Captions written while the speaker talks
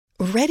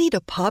Ready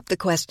to pop the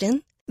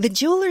question? The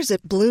jewelers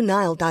at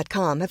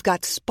BlueNile.com have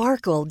got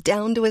sparkle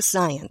down to a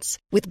science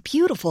with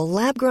beautiful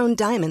lab-grown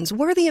diamonds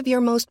worthy of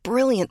your most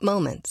brilliant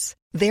moments.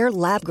 Their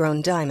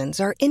lab-grown diamonds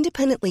are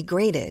independently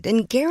graded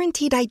and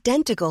guaranteed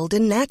identical to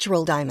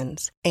natural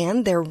diamonds,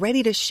 and they're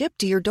ready to ship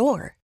to your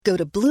door. Go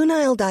to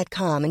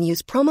BlueNile.com and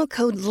use promo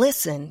code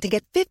LISTEN to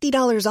get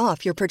 $50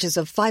 off your purchase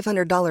of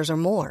 $500 or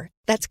more.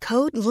 That's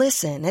code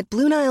LISTEN at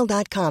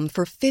BlueNile.com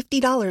for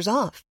 $50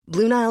 off.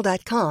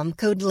 BlueNile.com,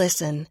 code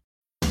LISTEN.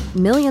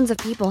 Millions of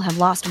people have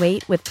lost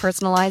weight with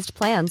personalized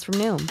plans from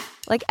Noom.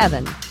 Like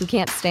Evan, who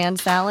can't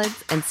stand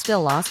salads and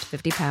still lost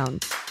 50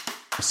 pounds.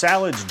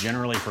 Salads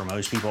generally for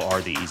most people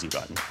are the easy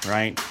button,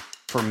 right?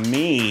 For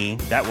me,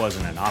 that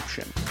wasn't an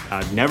option.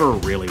 I never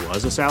really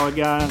was a salad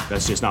guy.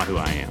 That's just not who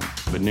I am.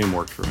 But Noom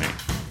worked for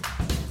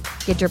me.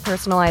 Get your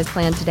personalized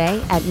plan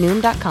today at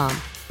Noom.com.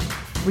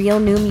 Real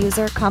Noom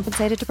user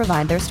compensated to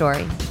provide their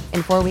story.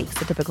 In 4 weeks,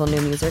 the typical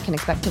Noom user can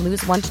expect to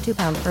lose 1 to 2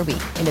 pounds per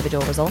week.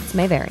 Individual results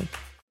may vary.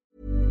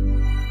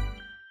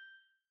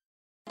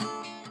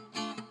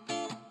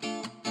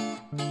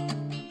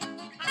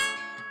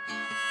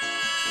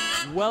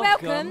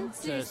 Welcome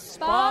to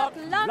Spark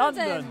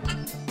London.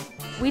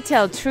 We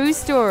tell true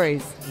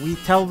stories. We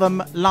tell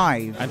them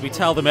live. And we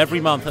tell them every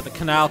month at the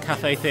Canal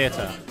Cafe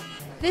Theatre.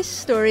 This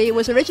story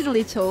was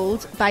originally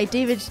told by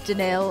David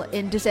Donnell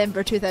in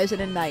December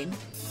 2009.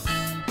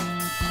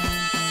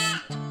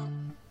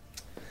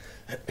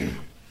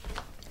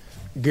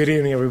 Good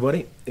evening,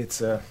 everybody.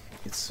 It's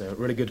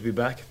really good to be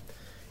back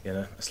in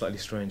a slightly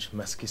strange,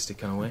 masochistic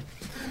kind of way.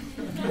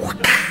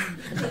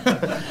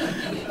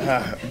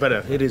 But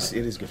it is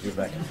good to be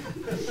back.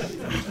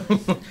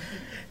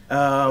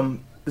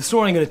 The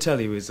story I'm going to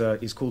tell you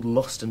is called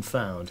Lost and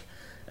Found,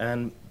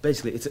 and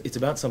basically it's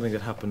about something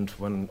that happened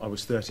when I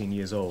was 13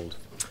 years old.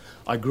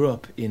 I grew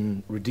up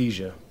in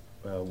Rhodesia,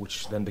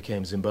 which then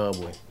became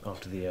Zimbabwe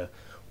after the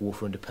War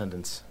for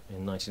Independence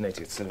in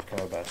 1980. It's sort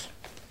of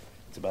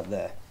it's about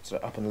there, so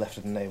up and left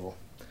of the navel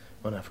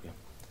on Africa.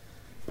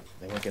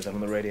 They won't get that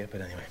on the radio, but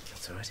anyway,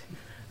 that's all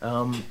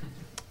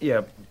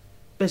right.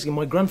 Basically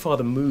my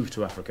grandfather moved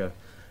to Africa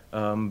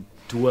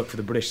to work for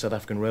the British South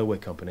African Railway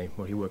Company,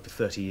 where he worked for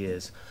 30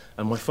 years.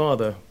 And my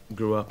father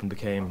grew up and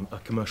became a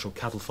commercial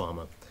cattle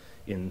farmer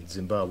in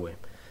Zimbabwe.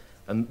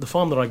 And the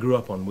farm that I grew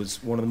up on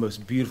was one of the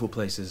most beautiful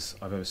places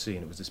I've ever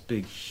seen. It was this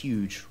big,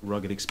 huge,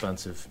 rugged,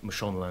 expansive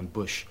Mashonaland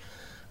bush.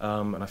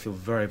 And I feel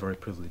very, very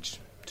privileged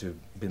to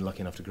have been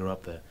lucky enough to grow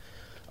up there.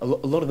 A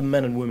lot of the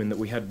men and women that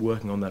we had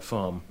working on that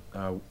farm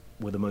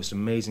were the most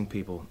amazing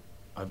people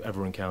I've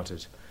ever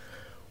encountered.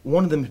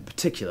 One of them in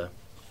particular,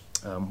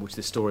 which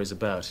this story is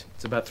about,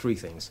 it's about three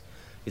things.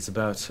 It's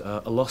about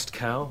a lost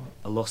cow,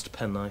 a lost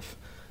penknife,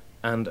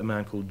 and a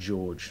man called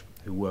George,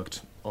 who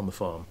worked on the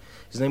farm.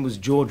 His name was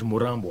George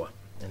Murambwa,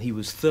 and he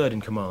was third in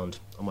command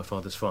on my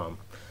father's farm.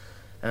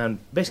 And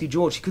basically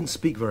George, he couldn't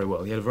speak very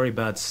well. He had a very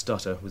bad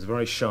stutter, was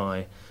very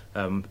shy,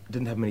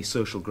 didn't have many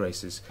social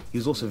graces. He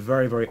was also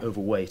very, very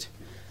overweight,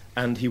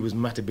 and he was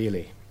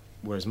Matabele,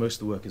 whereas most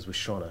of the workers were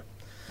Shona.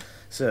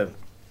 So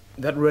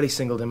that really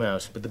singled him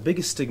out. But the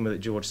biggest stigma that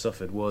George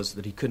suffered was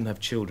that he couldn't have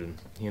children.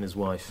 He and his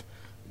wife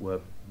were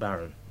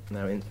barren.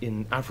 Now,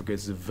 in Africa,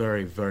 it's a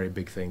very, very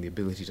big thing. The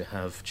ability to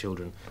have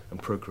children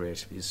and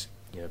procreate is,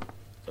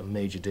 a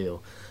major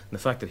deal. And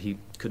the fact that he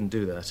couldn't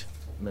do that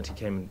meant he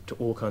came into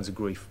all kinds of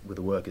grief with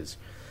the workers.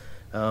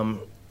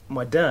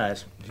 My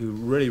dad, who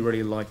really,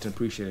 really liked and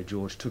appreciated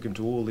George, took him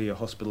to all the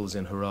hospitals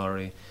in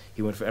Harare.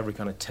 He went for every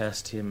kind of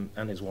test, him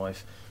and his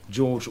wife.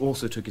 George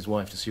also took his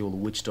wife to see all the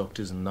witch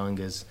doctors and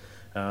nangas.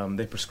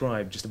 They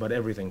prescribed just about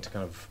everything to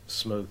kind of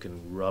smoke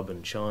and rub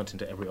and chant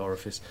into every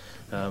orifice.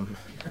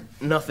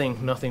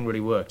 Nothing really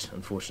worked,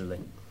 unfortunately.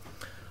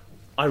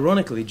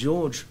 Ironically,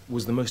 George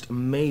was the most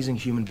amazing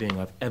human being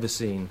I've ever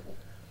seen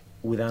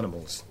with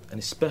animals, and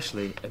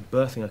especially at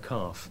birthing a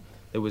calf.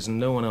 There was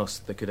no one else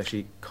that could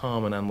actually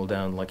calm an animal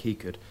down like he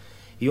could.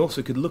 He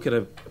also could look at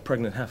a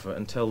pregnant heifer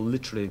and tell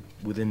literally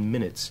within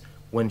minutes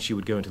when she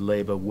would go into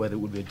labour, whether it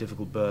would be a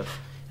difficult birth,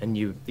 and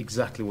knew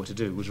exactly what to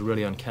do. It was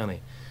really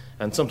uncanny.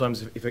 And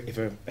sometimes if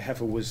a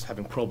heifer was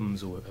having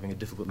problems or having a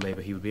difficult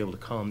labour, he would be able to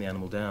calm the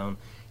animal down.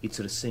 He'd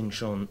sort of sing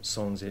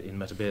songs in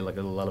Matabele, like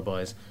little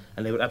lullabies,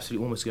 and they would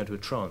absolutely almost go into a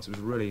trance. It was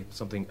really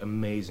something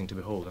amazing to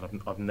behold,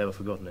 and I've never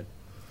forgotten it.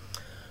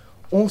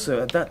 Also,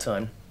 at that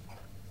time,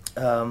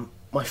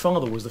 my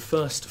father was the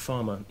first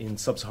farmer in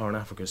sub-Saharan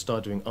Africa to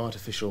start doing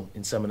artificial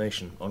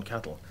insemination on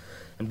cattle.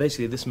 And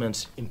basically this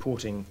meant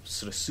importing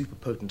sort of super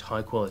potent,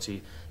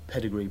 high-quality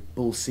pedigree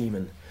bull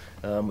semen,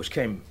 which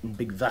came in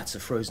big vats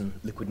of frozen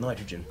liquid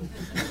nitrogen,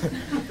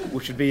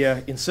 which would be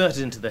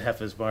inserted into the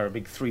heifers via a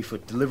big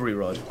 3-foot delivery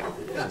rod.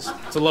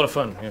 It's a lot of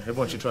fun.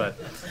 Everyone should try it.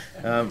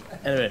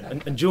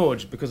 Anyway, and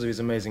George, because of his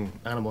amazing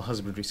animal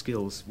husbandry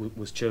skills,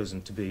 was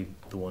chosen to be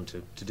the one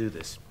to do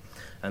this.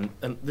 And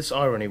this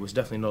irony was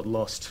definitely not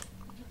lost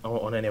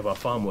on any of our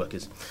farm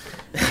workers.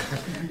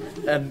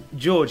 And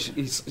George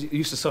he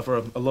used to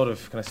suffer a lot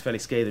of kind of fairly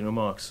scathing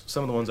remarks.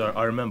 Some of the ones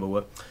I remember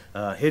were,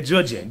 "Hey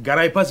George,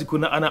 garai pasi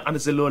kuna ana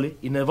anaseloli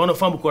inavano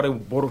famu kware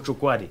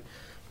borochokwadi,"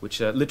 which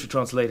literally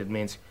translated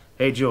means,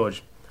 "Hey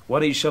George, why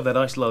don't you shove that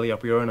ice lolly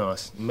up your own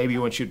arse? Maybe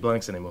you won't shoot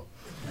blanks anymore."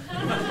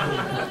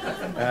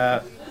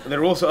 There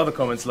are also other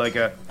comments like,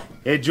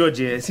 "Hey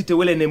George, si te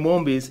huele ne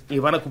mombis,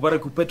 ivana kupara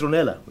ku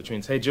petronella," which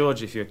means, "Hey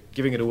George, if you're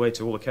giving it away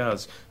to all the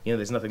cows,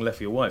 there's nothing left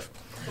for your wife."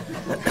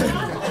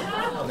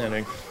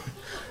 Anyway,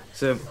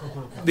 so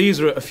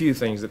these are a few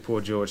things that poor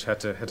George had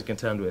to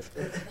contend with.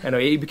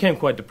 Anyway, he became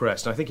quite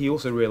depressed, and I think he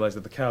also realised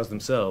that the cows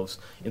themselves,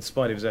 in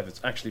spite of his efforts,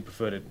 actually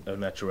preferred it au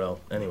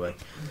naturel. Anyway,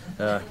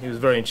 he was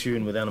very in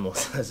tune with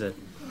animals. That's it.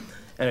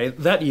 Anyway,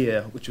 that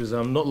year, which was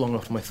not long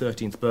after my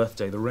 13th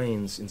birthday, the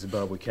rains in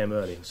Zimbabwe came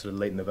early, sort of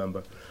late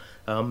November.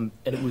 And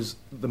it was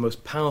the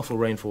most powerful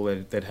rainfall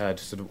they'd had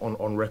sort of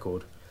on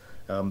record.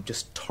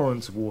 Just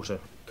torrents of water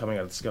coming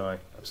out of the sky,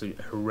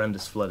 absolutely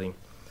horrendous flooding.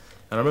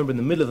 And I remember in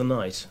the middle of the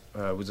night,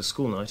 it was a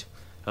school night,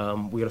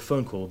 we got a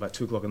phone call about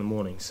 2 o'clock in the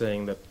morning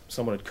saying that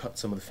someone had cut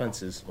some of the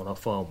fences on our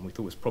farm. We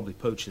thought it was probably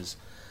poachers,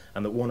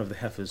 and that one of the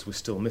heifers was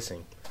still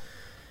missing.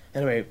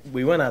 Anyway,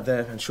 we went out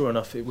there, and sure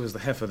enough, it was the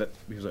heifer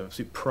he was an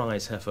absolute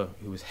prize heifer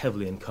who was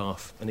heavily in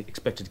calf and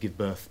expected to give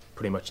birth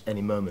pretty much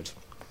any moment.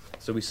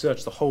 So we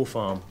searched the whole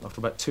farm.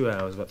 After about 2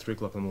 hours, about 3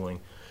 o'clock in the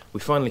morning, we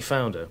finally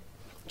found her.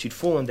 She'd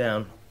fallen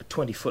down a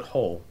 20-foot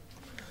hole.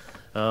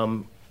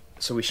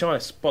 So we shine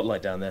a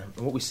spotlight down there,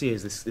 and what we see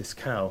is this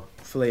cow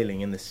flailing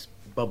in this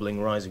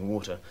bubbling, rising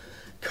water,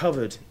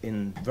 covered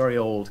in very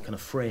old, kind of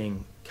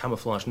fraying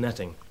camouflage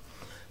netting.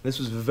 This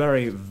was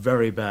very,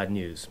 very bad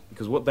news,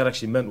 because what that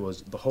actually meant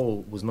was the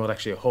hole was not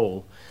actually a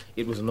hole,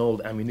 it was an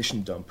old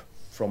ammunition dump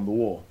from the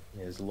war.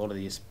 There's a lot of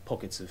these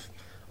pockets of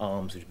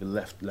arms which had been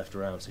left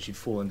around, so she'd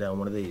fallen down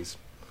one of these.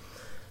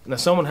 Now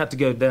someone had to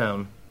go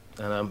down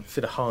and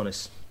fit a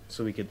harness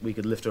so we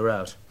could lift her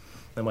out.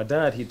 Now my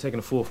dad, he'd taken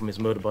a fall from his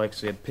motorbike,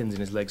 so he had pins in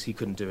his legs, he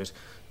couldn't do it,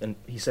 and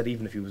he said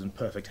even if he was in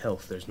perfect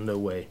health, there's no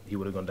way he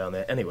would have gone down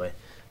there anyway.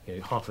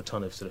 Half a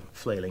ton of sort of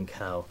flailing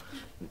cow,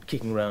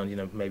 kicking around,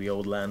 maybe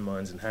old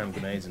landmines and hand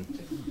grenades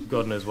and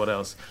God knows what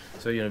else.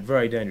 So,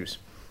 very dangerous.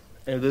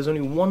 And there's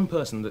only one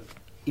person that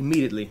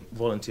immediately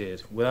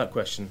volunteered, without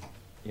question,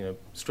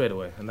 straight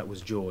away, and that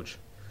was George.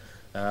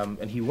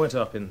 And he went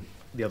up in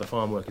the other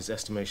farm workers'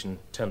 estimation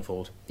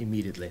tenfold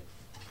immediately.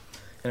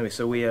 Anyway,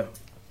 so we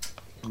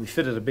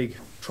fitted a big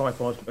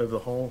tripod over the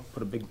hole,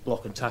 put a big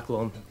block and tackle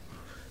on,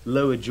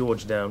 lowered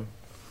George down.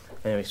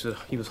 Anyway, so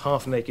he was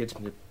half naked,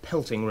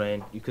 pelting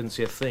rain. You couldn't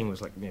see a thing. It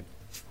was like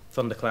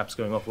thunderclaps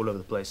going off all over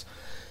the place.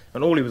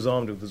 And all he was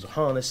armed with was a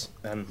harness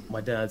and my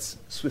dad's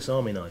Swiss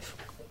Army knife.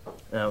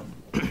 Now,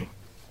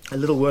 a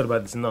little word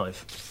about this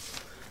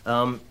knife.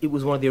 It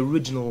was one of the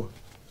original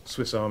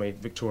Swiss Army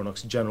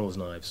Victorinox General's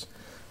knives.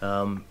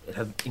 It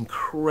had an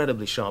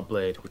incredibly sharp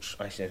blade, which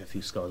I actually have a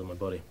few scars on my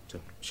body to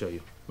show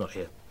you. Not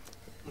here.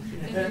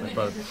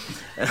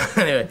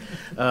 Anyway,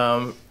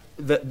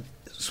 the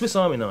Swiss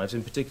Army knives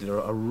in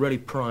particular are really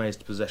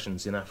prized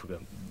possessions in Africa.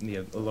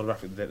 A lot of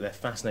Africa, they're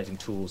fascinating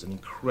tools and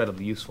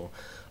incredibly useful.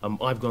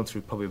 I've gone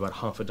through probably about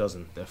half a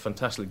dozen. They're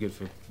fantastically good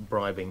for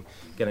bribing,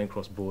 getting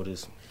across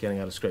borders, getting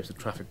out of scrapes with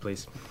traffic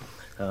police.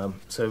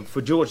 So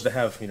for George to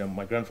have,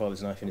 my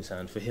grandfather's knife in his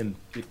hand, for him,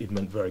 it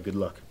meant very good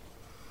luck.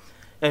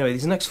 Anyway,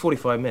 these next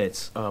 45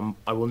 minutes,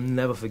 I will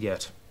never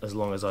forget as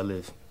long as I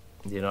live.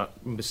 I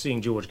remember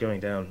seeing George going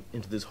down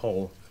into this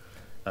hole,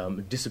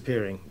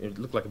 disappearing. It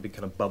looked like a big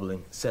kind of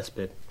bubbling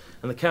cesspit.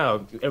 And the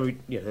cow,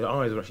 her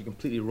eyes were actually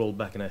completely rolled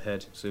back in her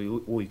head,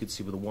 so all you could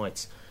see were the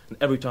whites. And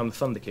every time the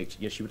thunder kicked,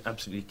 she would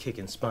absolutely kick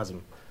in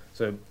spasm.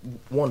 So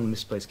one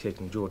misplaced kick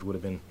and George would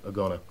have been a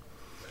goner.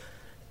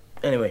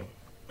 Anyway,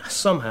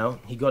 somehow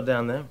he got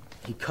down there,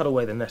 he cut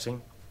away the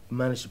netting,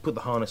 managed to put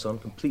the harness on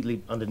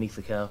completely underneath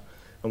the cow,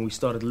 and we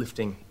started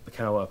lifting the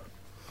cow up.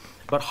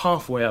 About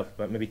halfway up,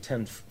 about maybe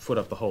 10 foot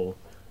up the hole,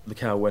 the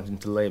cow went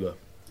into labour.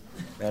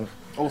 And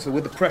also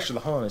with the pressure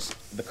of the harness,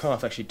 the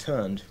calf actually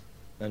turned,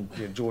 and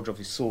George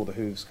obviously saw the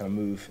hooves kind of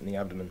move in the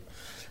abdomen.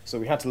 So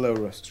we had to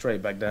lower her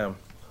straight back down.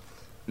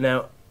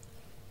 Now,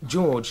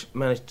 George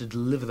managed to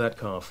deliver that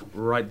calf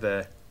right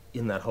there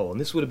in that hole.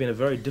 And this would have been a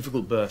very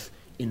difficult birth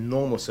in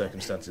normal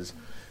circumstances.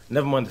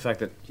 Never mind the fact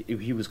that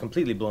he was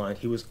completely blind,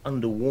 he was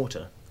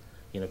underwater,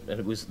 and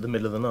it was the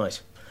middle of the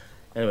night.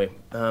 Anyway,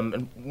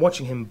 and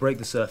watching him break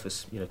the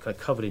surface, kind of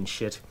covered in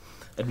shit,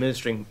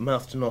 administering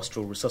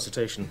mouth-to-nostril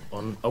resuscitation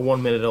on a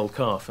 1-minute-old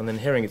calf, and then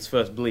hearing its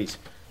first bleat,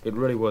 it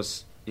really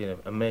was,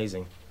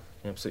 amazing,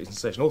 absolutely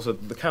sensational. Also,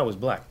 the cow was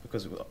black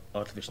because it was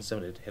artificial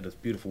inseminated. It had this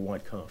beautiful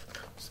white calf.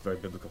 It's very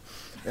biblical.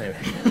 Anyway,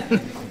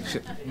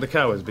 the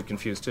cow was a bit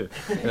confused too.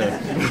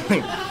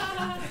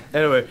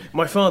 Anyway,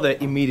 my father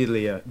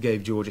immediately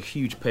gave George a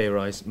huge pay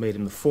rise, made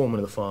him the foreman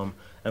of the farm,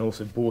 and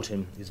also bought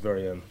him his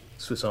very own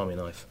Swiss Army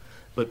knife.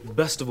 But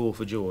best of all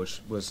for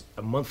George was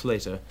a month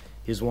later,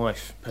 his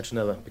wife,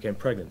 Petronella, became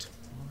pregnant,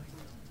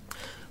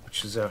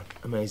 which was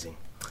amazing.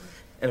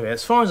 Anyway,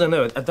 as far as I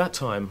know, at that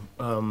time,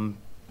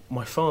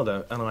 my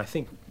father and I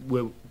think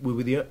we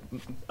were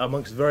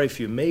amongst very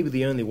few, maybe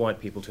the only white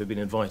people to have been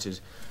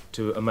invited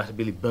to a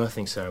Matabele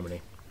birthing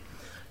ceremony.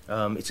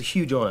 It's a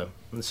huge honour,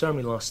 and the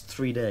ceremony lasts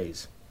 3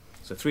 days.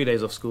 So 3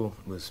 days off school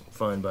was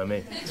fine by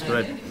me. It's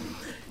great.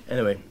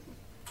 Anyway,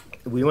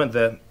 we went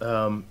there.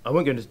 I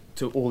won't go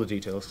into all the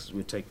details because it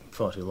would take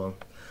far too long.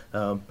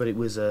 But it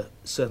was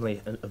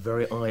certainly a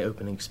very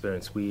eye-opening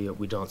experience.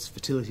 We danced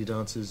fertility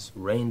dances,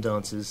 rain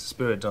dances,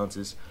 spirit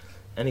dances,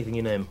 anything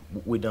you name,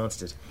 we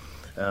danced it.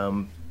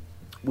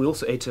 We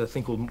also ate a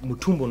thing called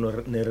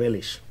mutumbo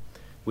nerelish,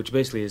 which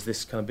basically is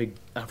this kind of big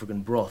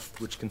African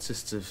broth which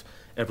consists of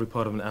every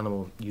part of an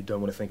animal you don't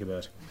want to think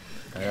about.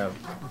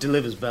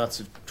 Delivers bouts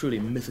of truly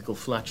mythical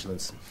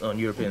flatulence on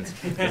Europeans,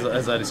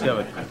 as I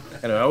discovered.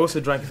 Anyway, I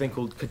also drank a thing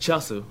called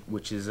cachaço,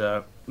 which is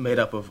made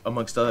up of,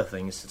 amongst other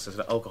things, it's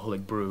an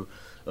alcoholic brew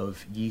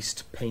of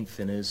yeast, paint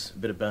thinners, a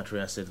bit of battery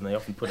acid, and they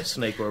often put a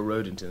snake or a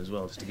rodent in as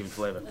well, just to give it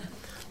flavour.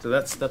 So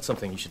that's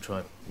something you should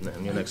try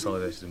on your next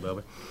holiday to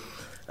Zimbabwe.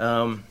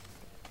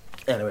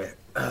 Anyway,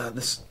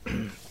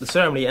 the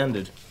ceremony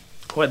ended,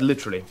 quite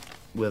literally,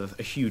 with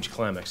a huge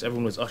climax.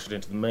 Everyone was ushered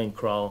into the main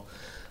kraal,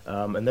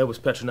 and there was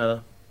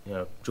Petronella,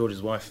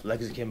 George's wife,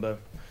 Legacy Kimbo,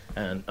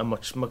 and a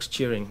much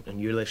cheering and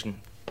ululation.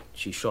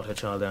 She shot her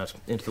child out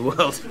into the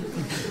world.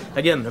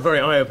 Again, a very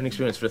eye-opening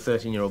experience for a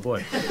 13-year-old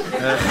boy.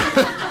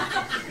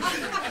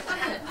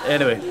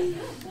 Anyway,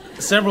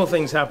 several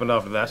things happened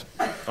after that.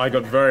 I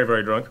got very,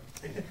 very drunk.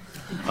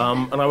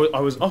 And I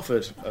was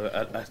offered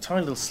a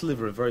tiny little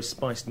sliver of very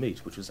spiced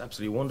meat, which was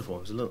absolutely wonderful.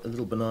 It was a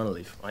little banana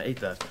leaf. I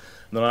ate that.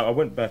 And then I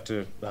went back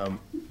to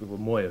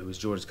Moyo, who was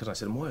George's cousin. I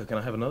said, Moyo, can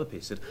I have another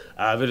piece? He said,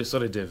 very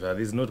sorry, Dave,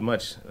 there's not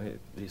much.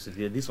 He said,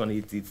 yeah, this one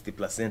eats the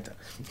placenta.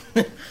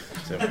 So,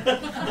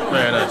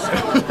 very nice.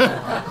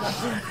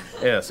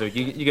 Yeah, so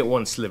you get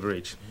one sliver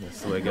each.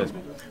 That's the way it goes.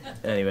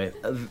 Anyway,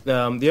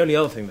 the only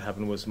other thing that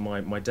happened was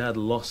my dad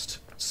lost,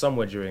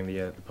 somewhere during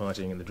the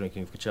partying and the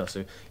drinking of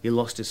cachaço, he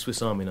lost his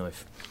Swiss Army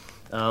knife.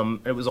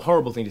 It was a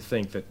horrible thing to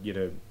think that,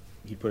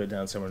 he'd put it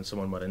down somewhere and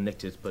someone might have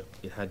nicked it, but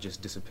it had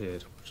just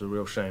disappeared, which was a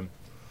real shame.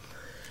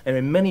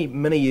 Anyway,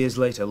 many years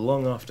later,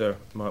 long after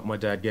my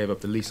dad gave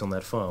up the lease on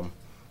that farm,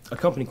 a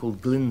company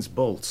called Glynn's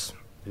Bolts,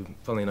 who,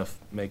 funnily enough,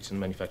 makes and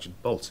manufactured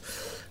bolts,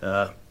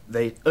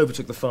 they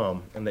overtook the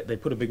farm, and they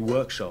put a big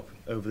workshop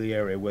over the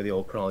area where the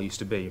old kraal used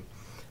to be,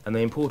 and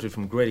they imported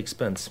from great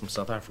expense from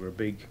South Africa a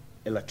big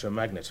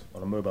electromagnet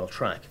on a mobile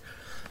track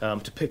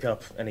to pick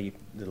up any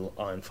little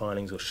iron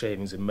filings or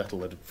shavings of metal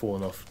that had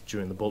fallen off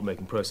during the bolt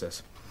making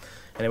process.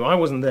 Anyway, I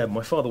wasn't there, but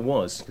my father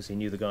was, because he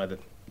knew the guy that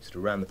sort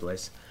of ran the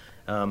place,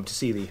 to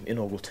see the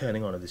inaugural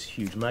turning on of this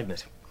huge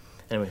magnet.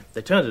 Anyway,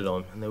 they turned it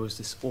on, and there was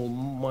this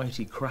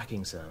almighty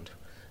cracking sound,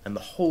 and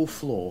the whole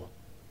floor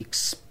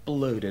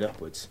exploded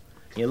upwards.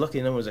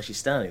 Luckily no one was actually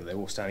standing, they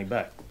were all standing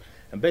back.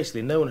 And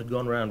basically no one had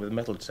gone around with a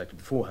metal detector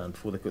beforehand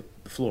before they put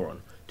the floor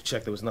on to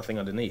check there was nothing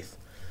underneath.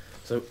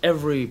 So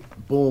every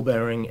ball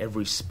bearing,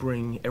 every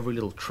spring, every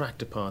little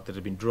tractor part that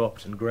had been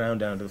dropped and ground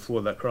down to the floor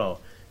of that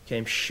kraal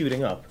came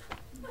shooting up,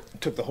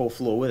 took the whole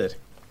floor with it.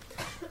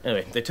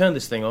 Anyway, they turned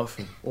this thing off,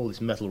 and all this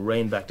metal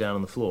rained back down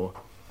on the floor.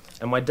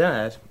 And my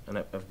dad, and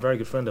a very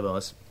good friend of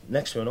ours,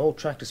 next to an old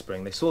tractor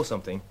spring, they saw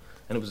something,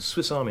 and it was a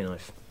Swiss Army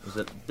knife. It was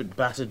a bit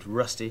battered,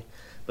 rusty,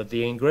 but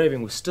the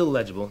engraving was still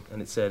legible,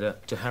 and it said,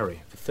 to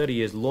Harry, for 30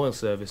 years loyal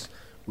service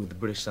with the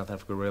British South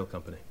Africa Rail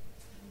Company.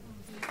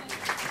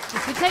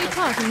 To take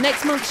part in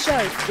next month's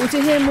show or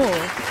to hear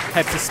more,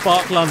 head to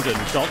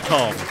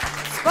sparklondon.com.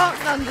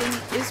 Spark London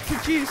is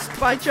produced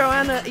by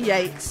Joanna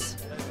Yates.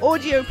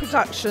 Audio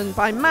production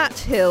by Matt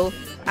Hill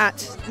at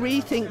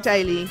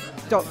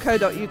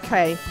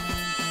rethinkdaily.co.uk.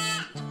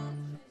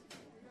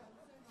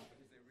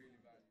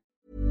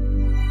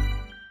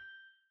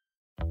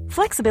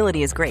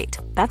 Flexibility is great.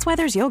 That's why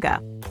there's yoga.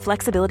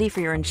 Flexibility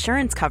for your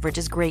insurance coverage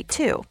is great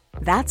too.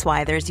 That's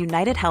why there's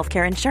United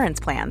Healthcare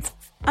Insurance Plans.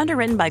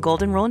 Underwritten by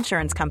Golden Rule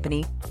Insurance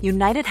Company,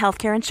 United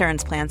Healthcare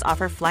Insurance Plans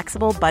offer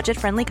flexible,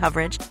 budget-friendly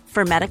coverage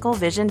for medical,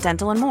 vision,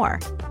 dental, and more.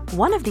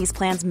 One of these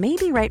plans may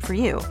be right for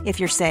you if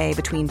you're, say,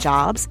 between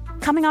jobs,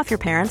 coming off your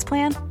parents'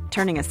 plan,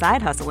 turning a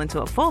side hustle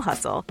into a full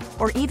hustle,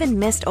 or even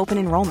missed open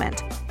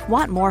enrollment.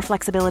 Want more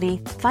flexibility?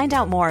 Find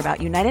out more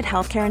about United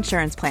Healthcare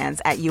Insurance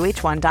Plans at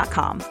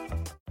uh1.com.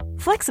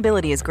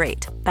 Flexibility is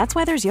great. That's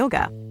why there's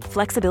yoga.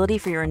 Flexibility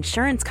for your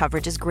insurance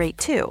coverage is great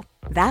too.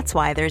 That's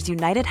why there's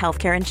United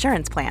Healthcare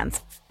Insurance Plans.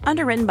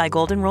 Underwritten by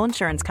Golden Rule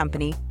Insurance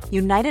Company,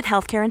 United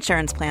Healthcare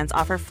Insurance Plans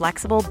offer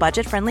flexible,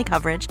 budget-friendly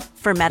coverage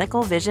for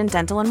medical, vision,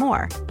 dental, and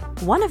more.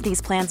 One of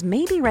these plans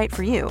may be right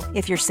for you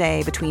if you're,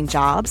 say, between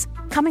jobs,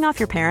 coming off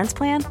your parents'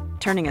 plan,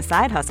 turning a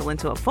side hustle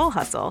into a full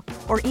hustle,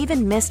 or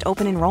even missed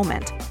open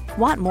enrollment.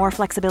 Want more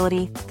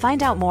flexibility?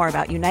 Find out more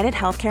about United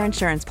Healthcare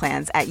Insurance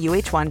Plans at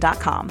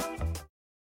uh1.com.